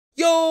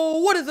Yo,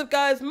 what is up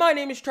guys? My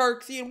name is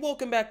Tarksy and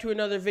welcome back to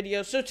another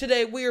video. So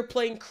today we are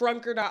playing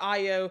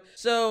krunker.io.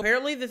 So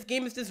apparently this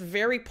game is just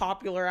very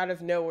popular out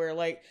of nowhere.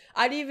 Like,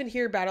 I didn't even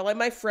hear about it. Like,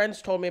 my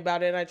friends told me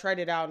about it and I tried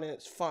it out and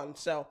it's fun.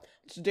 So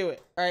let's do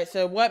it. All right,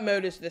 so what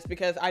mode is this?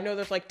 Because I know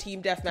there's like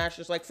team deathmatch,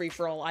 there's like free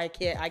for all. I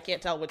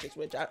can't tell which is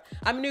which.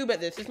 I'm noob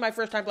at this. This is my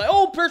first time playing.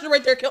 Oh, person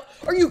right there kill.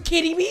 Are you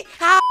kidding me?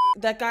 How?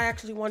 That guy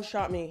actually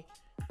one-shot me.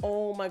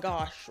 Oh my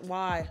gosh,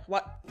 why?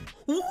 What?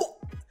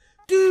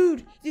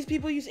 Dude, these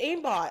people use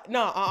aimbot.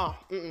 Nah,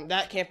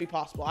 that can't be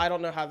possible. I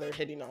don't know how they're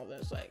hitting all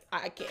this. Like,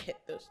 I can't hit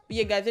this. But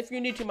yeah, guys, if you're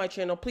new to my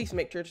channel, please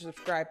make sure to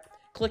subscribe.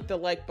 Click the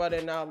like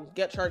button.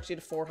 Get Tarksy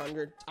to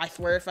 400. I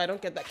swear, if I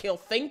don't get that kill,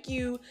 thank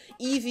you.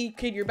 Easy,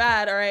 kid, you're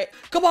bad. All right,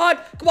 come on,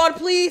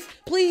 please.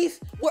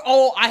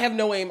 Oh, I have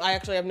no aim. I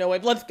actually have no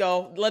aim. Let's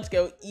go.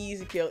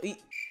 Easy kill.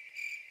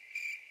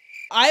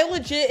 I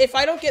legit, if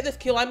I don't get this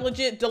kill, I'm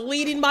legit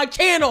deleting my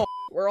channel.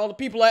 Where are all the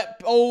people at?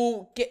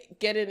 Oh,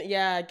 get in.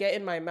 Yeah, get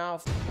in my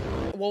mouth.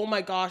 Oh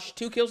my gosh,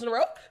 2 kills in a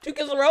row. Okay. That's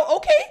not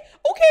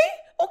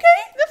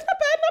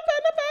bad.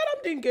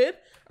 I'm doing good.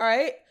 All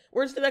right,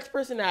 where's the next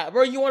person at?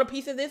 Bro, you want a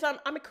piece of this?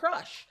 I'm a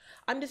crush.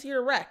 I'm just here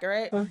to wreck, all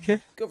right? Okay.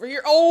 Go over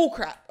here. Oh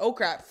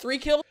crap. 3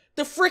 kills.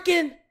 The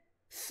freaking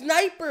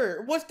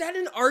sniper. Was that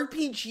an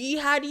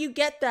RPG? How do you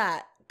get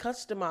that?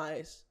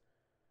 Customize.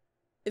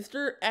 Is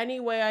there any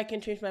way I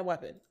can change my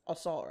weapon?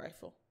 Assault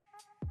rifle.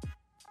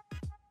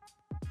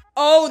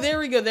 Oh, there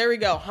we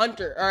go.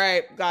 Hunter. All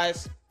right,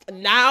 guys.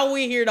 Now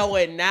we here to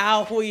win.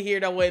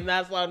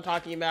 That's what I'm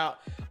talking about.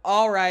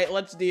 All right,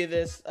 let's do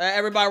this.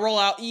 Everybody roll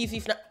out. Easy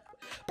snap.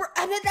 Bro,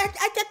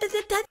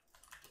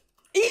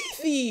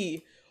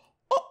 easy.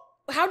 Oh,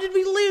 how did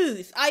we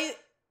lose?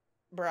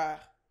 Bruh.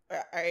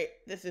 All right,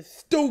 this is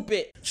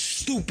stupid.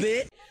 This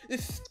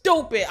is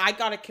stupid. I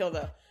gotta kill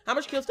though. How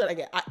much kills did I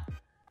get?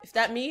 Is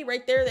that me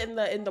right there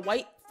in the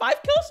white?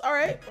 5 kills? All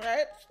right.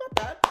 It's not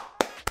bad.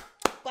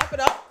 Clap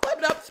it up.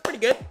 It's pretty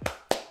good.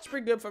 It's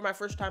pretty good for my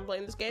first time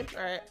playing this game.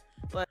 All right.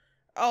 But,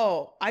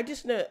 oh, I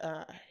just know.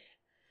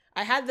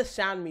 I had the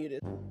sound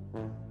muted.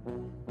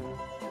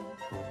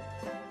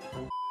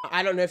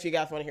 I don't know if you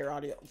guys want to hear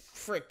audio.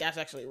 Frick, that's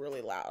actually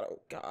really loud. Oh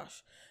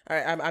gosh. All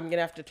right, I'm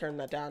gonna have to turn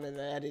that down in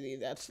the editing.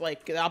 That's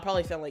like, I'll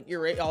probably sound like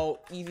you're right.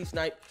 Oh, easy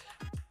snipe.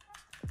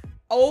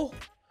 Oh,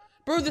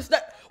 bro, this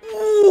snipe.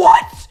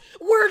 What?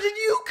 Where did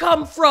you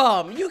come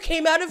from? You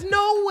came out of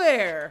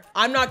nowhere.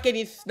 I'm not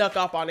getting snuck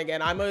up on again.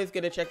 I'm always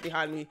gonna check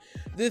behind me.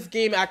 This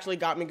game actually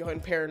got me going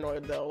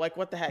paranoid though. Like,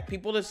 what the heck?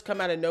 People just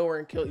come out of nowhere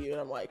and kill you. And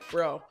I'm like,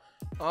 bro,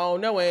 oh,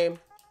 no aim.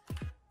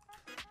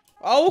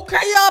 Okay,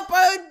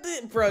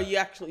 bro, you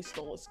actually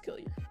stole this kill.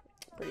 You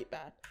pretty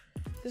bad.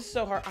 This is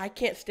so hard. I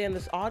can't stand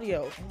this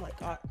audio. Oh my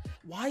God.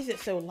 Why is it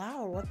so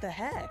loud? What the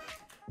heck?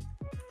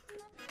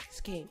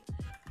 This game.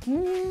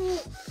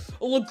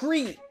 I'll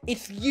agree.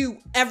 It's you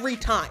every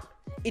time.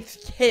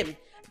 It's him.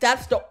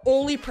 That's the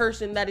only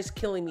person that is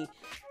killing me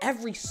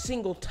every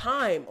single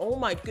time. Oh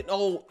my goodness.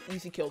 Oh,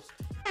 easy kills.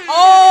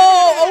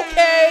 Oh,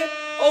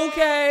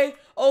 okay.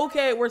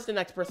 Where's the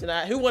next person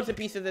at? Who wants a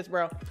piece of this,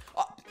 bro?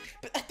 Oh,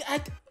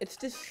 it's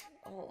this.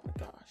 Oh my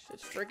gosh.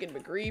 It's freaking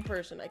McGree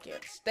person. I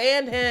can't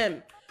stand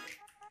him.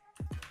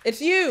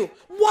 It's you.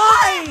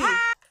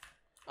 Why?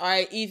 All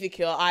right, easy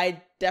kill.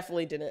 I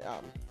definitely didn't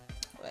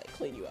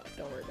clean you up.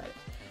 Don't worry about it.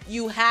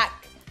 You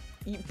hack.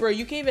 Bro,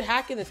 you can't even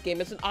hack in this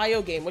game. It's an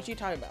IO game. What you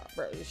talking about?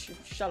 Bro,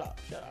 shut up.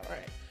 All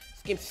right.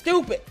 This game's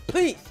stupid.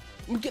 Please.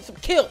 Let me get some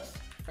kills.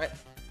 All right.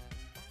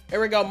 Here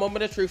we go.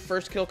 Moment of truth.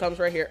 First kill comes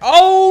right here.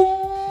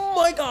 Oh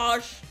my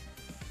gosh.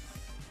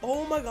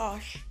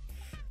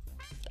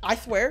 I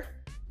swear.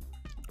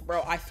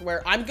 Bro, I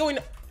swear. I'm going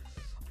to...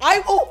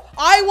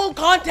 I will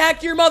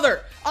contact your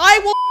mother.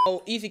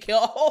 Oh, easy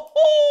kill.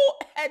 Oh,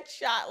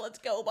 headshot. Let's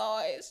go,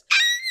 boys.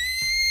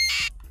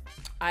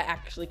 I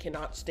actually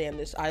cannot stand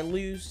this. I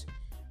lose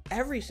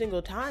every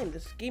single time.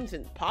 This game's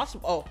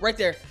impossible. Oh, right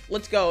there.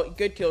 Let's go.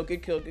 Good kill.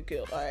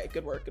 All right,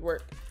 good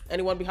work.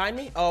 Anyone behind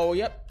me? Oh,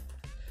 yep.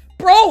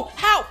 Bro,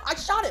 how? I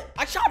shot him.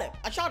 I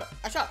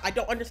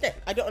don't understand.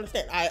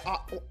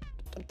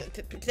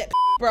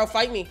 Bro,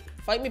 fight me,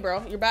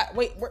 bro. You're back.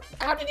 Wait,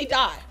 how did he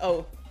die?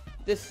 Oh,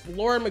 this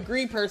Laura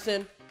McGree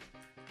person.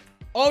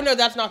 Oh, no,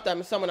 that's not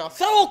them. It's someone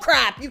else. Oh,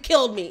 crap. You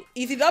killed me.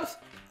 Easy dubs.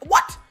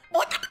 What?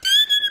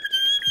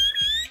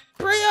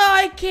 Bria,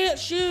 I can't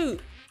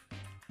shoot.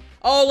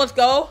 Oh, let's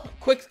go.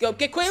 Quick scope.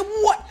 Get quick.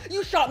 What?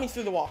 You shot me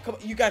through the wall. Come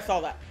on. You guys saw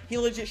that. He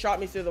legit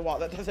shot me through the wall.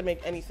 That doesn't make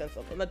any sense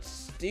of him. That's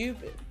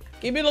stupid.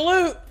 Give me the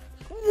loot.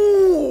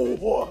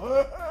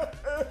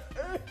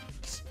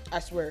 I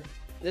swear,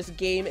 this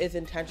game is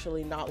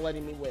intentionally not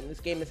letting me win. This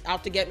game is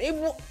out to get me.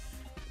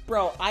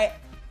 Bro, I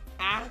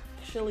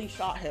actually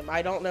shot him.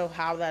 I don't know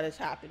how that is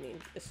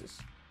happening. This is...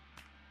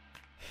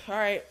 All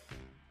right.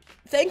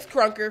 Thanks,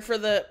 Krunker, for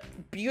the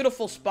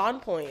beautiful spawn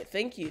point.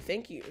 Thank you.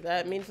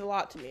 That means a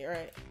lot to me. All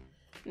right.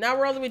 Now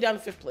we're all the way down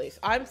to 5th place.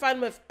 I'm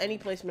fine with any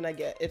placement I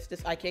get. It's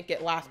just I can't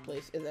get last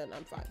place, and then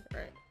I'm fine. All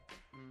right.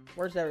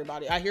 Where's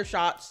everybody? I hear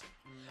shots.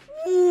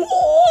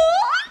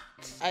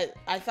 What?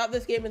 I thought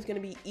this game was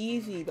going to be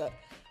easy, but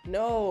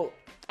No,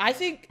 I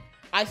think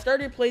I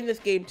started playing this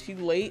game too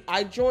late.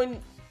 I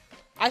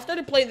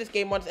started playing this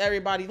game once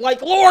everybody,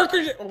 like, Lord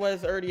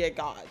was already a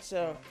god.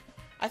 So,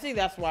 I think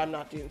that's why I'm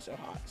not doing so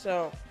hot.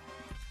 So,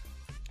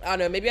 I don't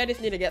know. Maybe I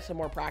just need to get some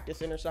more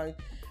practice in or something.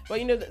 But,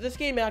 you know, this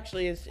game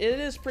actually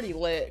is pretty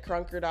lit,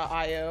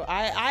 krunker.io.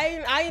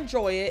 I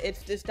enjoy it.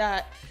 It's just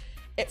that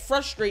it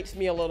frustrates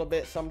me a little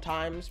bit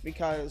sometimes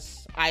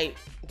because I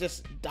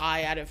just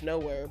die out of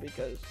nowhere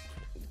because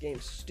the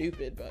game's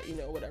stupid, but, you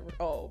know, whatever.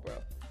 Oh, bro.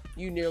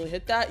 You nearly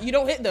hit that. You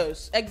don't hit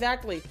those.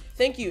 Exactly.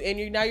 Thank you.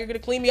 And now you're going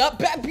to clean me up.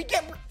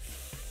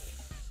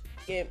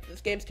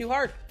 This game's too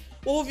hard.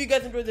 Well, if you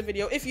guys enjoyed the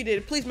video, if you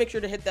did, please make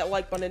sure to hit that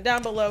like button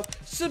down below.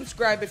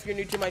 Subscribe if you're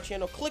new to my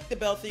channel. Click the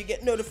bell so you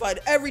get notified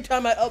every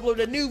time I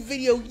upload a new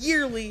video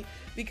yearly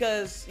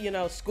because, you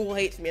know, school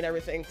hates me and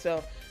everything.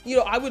 So, you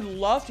know, I would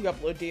love to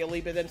upload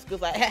daily, but then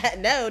school's like,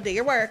 no, do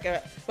your work.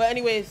 But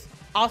anyways,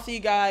 I'll see you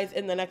guys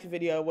in the next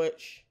video,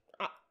 which,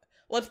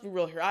 let's be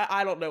real here.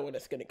 I don't know when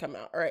it's going to come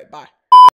out. All right, bye.